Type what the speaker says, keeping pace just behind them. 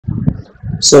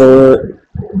So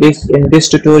in this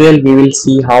tutorial we will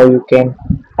see how you can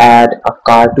add a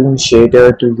cartoon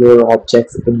shader to your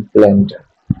objects in Blender.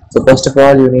 So first of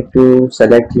all you need to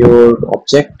select your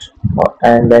object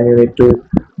and then you need to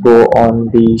go on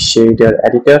the shader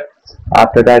editor.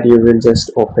 After that you will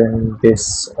just open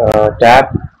this tab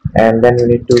and then you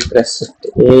need to press Shift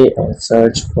A and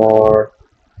search for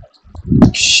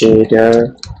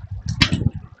shader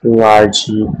to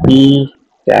RGB.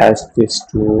 Dash this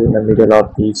two in the middle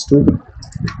of these two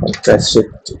and press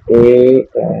Shift A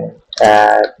and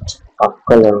add a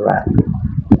color ramp.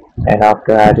 And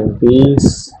after adding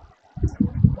these,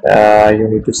 you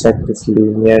need to set this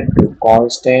linear to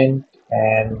constant,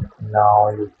 and now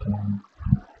you can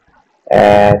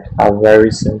add a very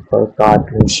simple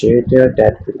cartoon shader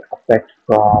that will affect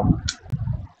from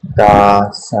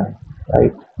the sun,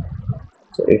 right?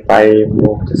 So if I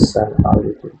move the sun a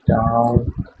little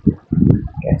down, you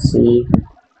can see,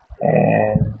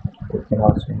 and you can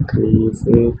also increase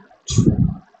it,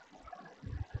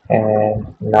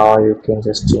 and now you can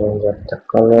just change up the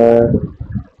color.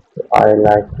 I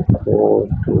like to go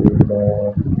to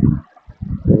more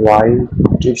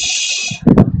whitish,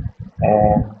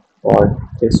 and for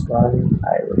this one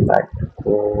I would like to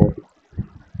go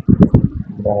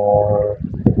more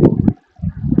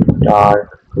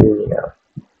dark greener.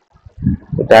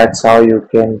 So that's how you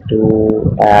can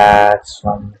do add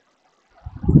some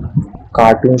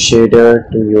cartoon shader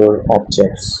to your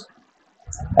objects.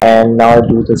 And now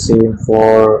do the same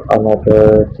for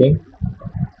another thing.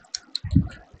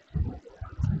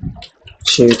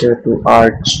 Shader to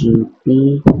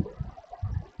RGB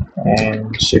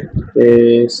and Shift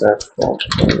A, search for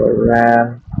color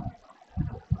RAM,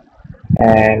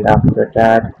 and after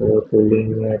that go to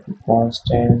linear to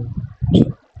constant,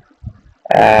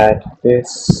 add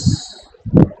this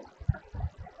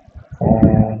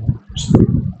and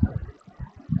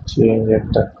change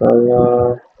the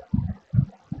color,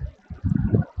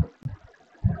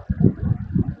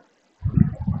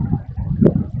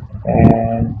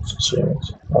 and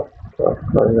change up the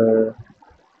color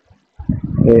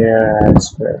here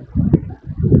as well.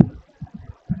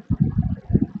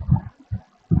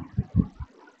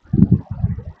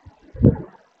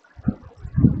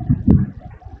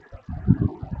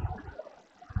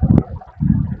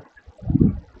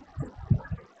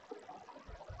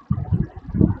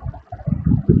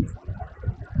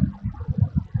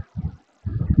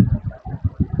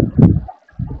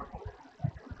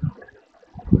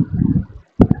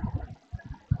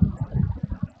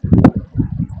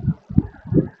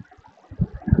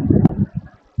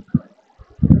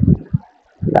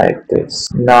 Like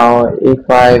this. Now if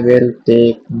I will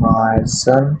take my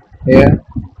sun here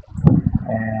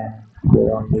and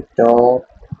go on the top,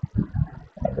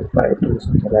 and if I do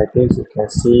something like this, you can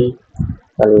see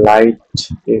the light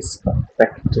is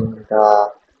affecting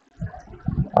the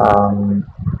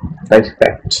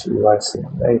effect you are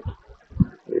seeing, right?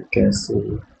 You can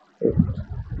see it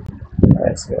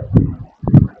as well.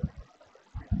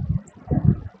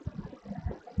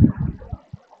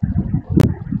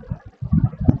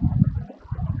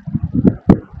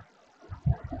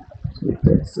 So you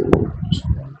can see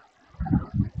it.